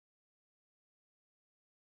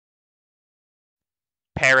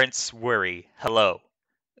Parents worry. Hello.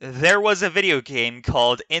 There was a video game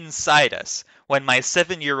called Inside Us. When my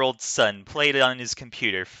 7-year-old son played it on his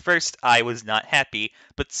computer, first I was not happy,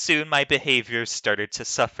 but soon my behavior started to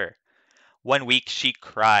suffer. One week she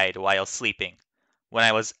cried while sleeping. When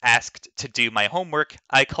I was asked to do my homework,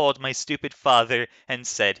 I called my stupid father and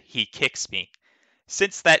said he kicks me.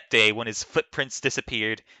 Since that day when his footprints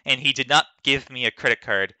disappeared and he did not give me a credit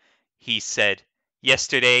card, he said,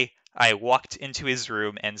 "Yesterday I walked into his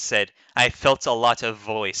room and said, I felt a lot of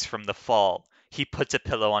voice from the fall." He put a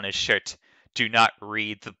pillow on his shirt. "Do not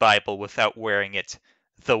read the Bible without wearing it.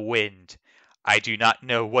 The wind. I do not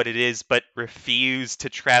know what it is, but refuse to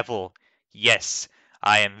travel. Yes,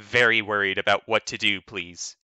 I am very worried about what to do, please."